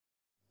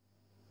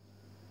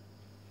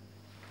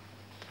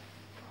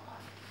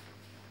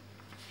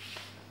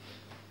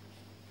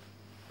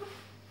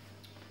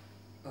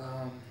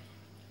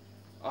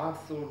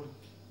Arthur,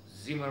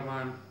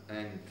 Zimmermann,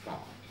 and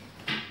Trump.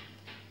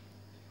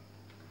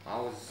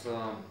 I was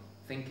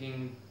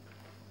thinking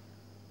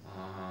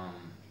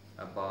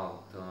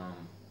about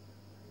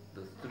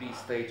the three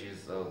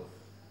stages of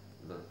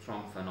the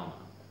Trump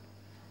phenomenon.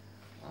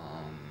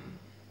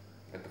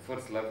 At the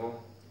first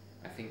level,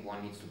 I think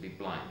one needs to be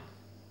blind,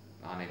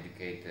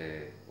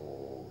 uneducated,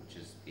 or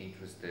just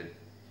interested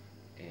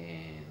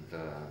in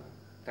the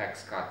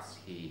tax cuts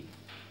he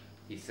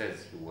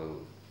says he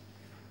will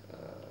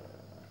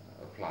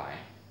apply,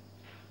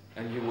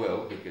 and he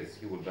will, because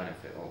he will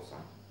benefit also.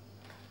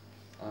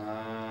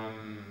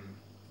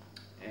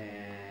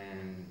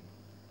 And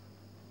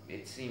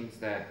it seems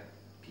that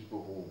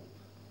people who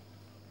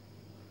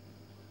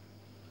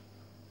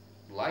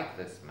like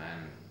this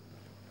man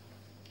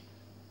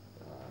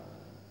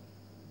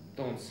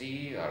don't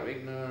see, are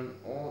ignorant,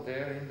 or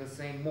they're in the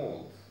same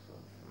mold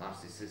of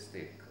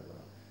narcissistic,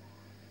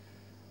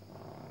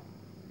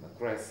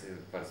 aggressive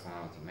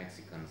personality.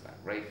 Mexicans are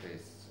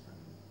rapists, and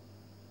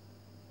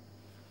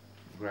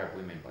grab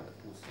women by the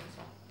pussy and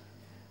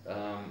so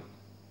on.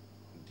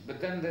 But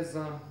then there's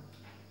a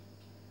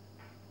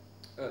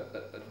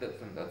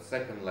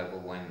second level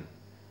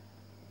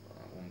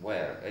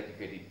where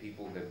educated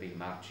people, they've been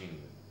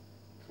marching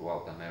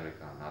throughout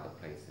America and other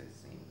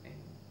places in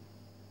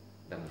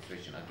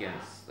demonstration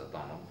against the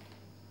Donald.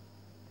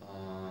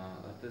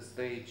 At this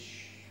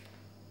stage,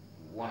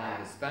 one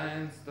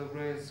understands the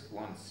risk,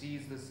 one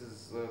sees this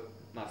as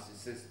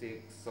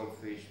narcissistic,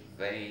 selfish,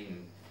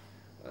 vain,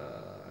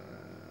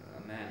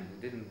 a man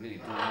who didn't really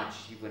do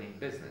much even in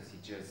business. He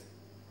just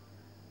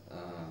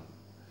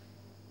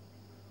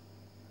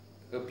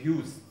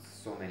abused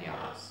so many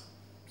others.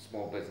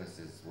 Small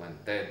businesses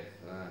went dead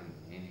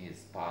in his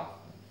path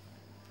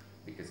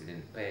because he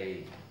didn't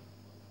pay.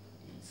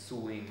 He's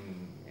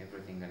suing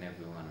everything and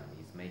everyone, and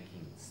he's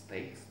making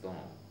steaks, the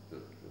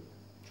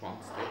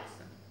Trump steaks,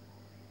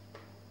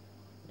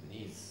 and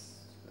his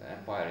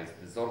empire is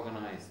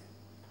disorganized.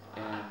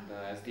 And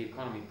as the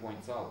economy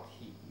points out,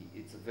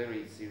 it's a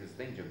very serious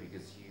danger,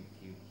 because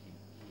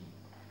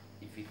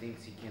if he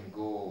thinks he can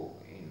go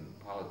in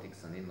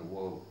politics and in the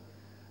world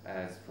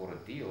as for a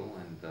deal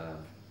and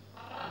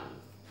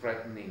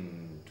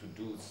threatening to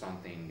do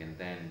something and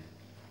then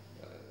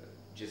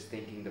just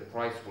thinking the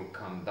price will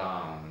come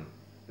down,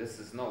 this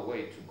is no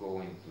way to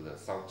go into the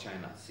South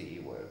China Sea,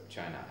 where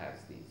China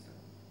has these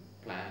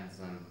plans,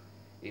 and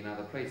in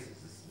other places.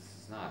 This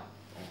is not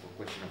a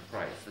question of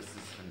price. This is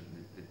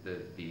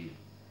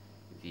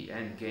the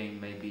end game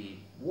may be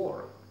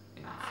war,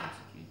 in a sense.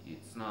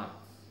 It's not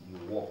you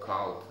walk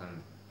out,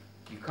 and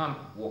you can't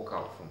walk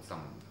out from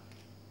some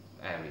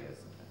areas,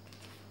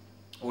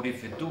 or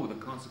if you do, the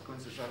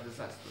consequences are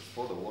disastrous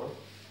for the world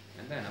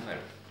and then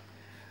America.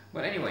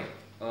 But anyway,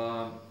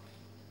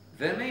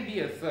 there may be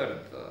a third,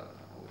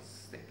 I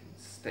was thinking,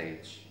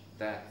 stage.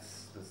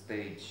 That's the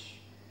stage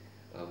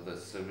of the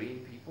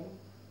serene people,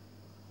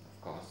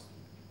 of course,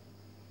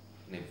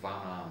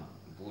 Nirvana,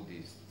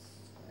 Buddhists,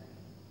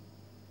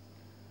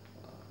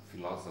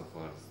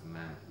 philosophers, the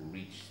men who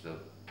reach the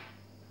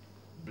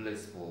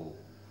blissful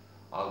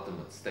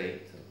ultimate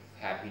state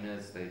of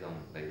happiness.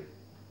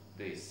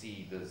 They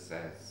see this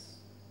as,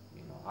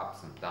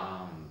 ups and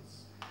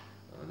downs.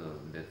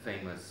 The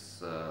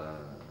famous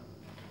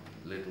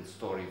little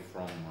story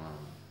from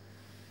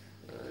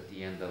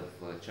the end of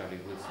Charlie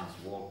Wilson's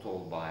War,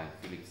 told by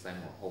Philip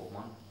Seymour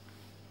Hoffman.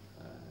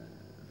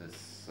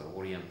 This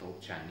Oriental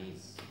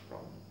Chinese,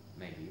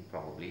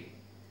 probably.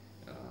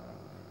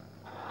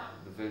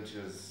 The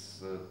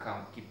villagers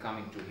keep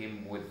coming to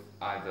him with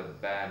either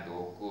bad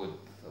or good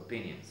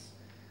opinions.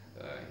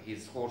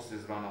 His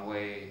horses run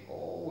away.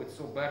 Oh, it's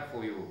so bad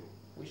for you.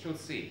 We shall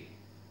see.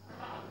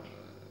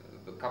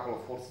 The couple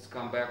of horses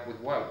come back with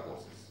wild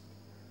horses.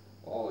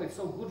 Oh, it's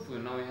so good for you.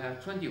 Now you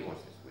have 20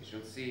 horses. We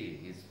shall see.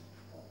 His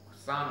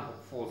son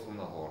falls from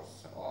the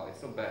horse. Oh,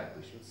 it's so bad.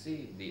 We shall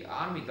see. The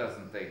army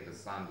doesn't take the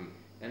son,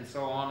 and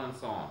so on and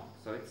so on.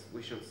 So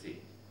we shall see.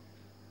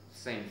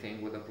 Same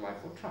thing would apply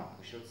for Trump.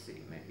 We shall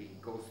see. Maybe he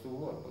goes to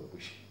war, but we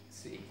shall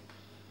see.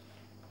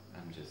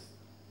 I'm just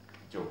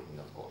joking,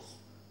 of course.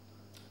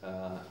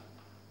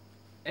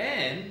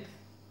 And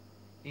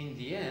in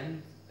the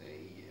end,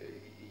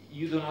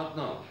 you do not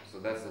know. So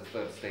that's the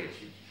third stage.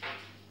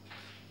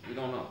 You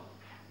don't know.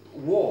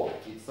 War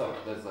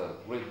itself, there's a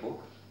great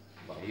book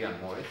by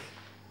Ian Morris.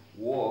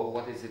 War,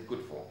 what is it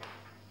good for?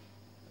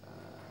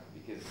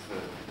 Because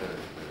the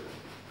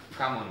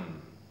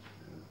common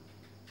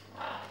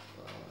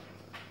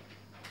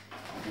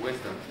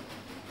wisdom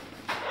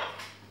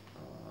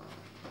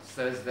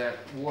says that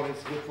war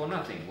is good for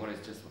nothing. War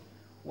is just,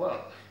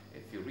 well,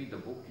 if you read the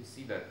book, you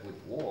see that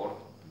with war,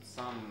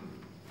 some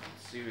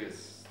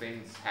serious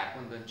things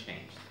happened and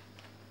changed.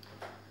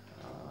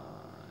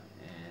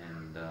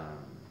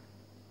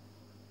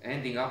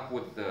 Ending up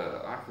with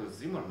Arthur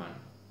Zimmermann,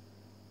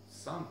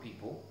 some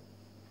people,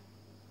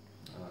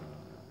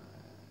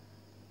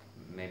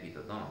 maybe they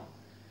don't know,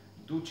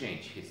 do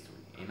change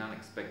history in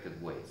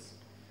unexpected ways.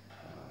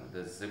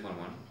 The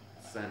Zimmermann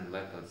sent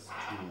letters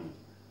to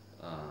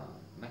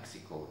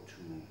Mexico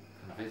to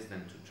convince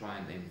them to try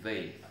and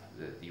invade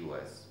the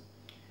US.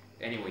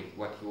 Anyway,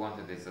 what he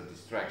wanted is a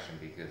distraction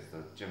because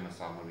the German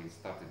submarines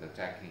started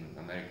attacking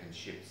American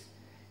ships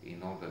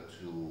in order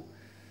to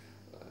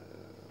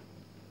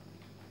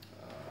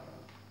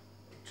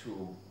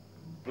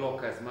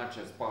block as much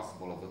as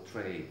possible of the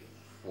trade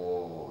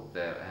for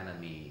their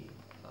enemy,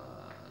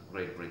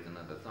 Great Britain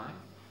at the time.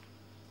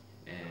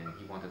 And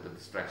he wanted a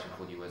distraction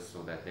for the US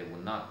so that they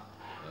would not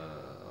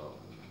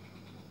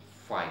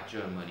fight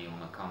Germany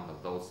on account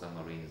of those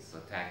submarines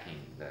attacking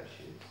their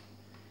ships.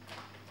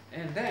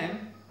 And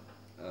then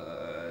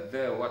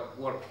what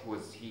worked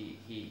was he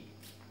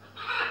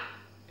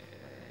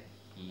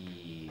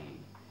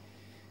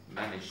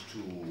managed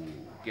to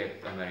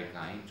get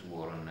America into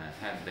war and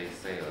had, they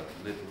say,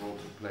 a little role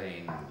to play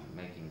in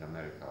making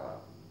America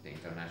the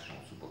international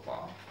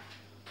superpower.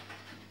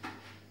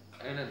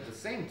 And at the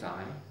same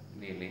time,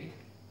 nearly,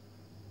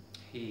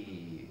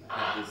 he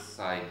had this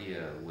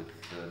idea with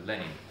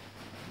Lenin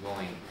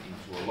going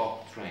into a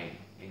locked train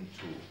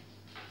into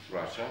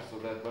Russia so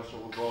that Russia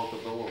would go out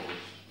of the war,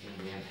 which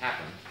in the end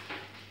happened.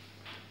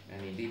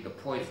 And indeed the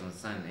poison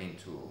sent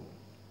into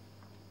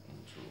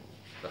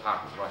the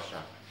heart of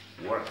Russia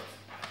worked.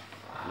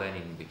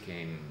 Lenin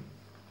became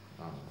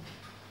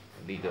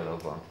leader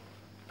of a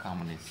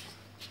communist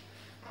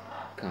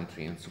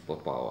country and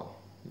superpower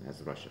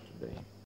as Russia today.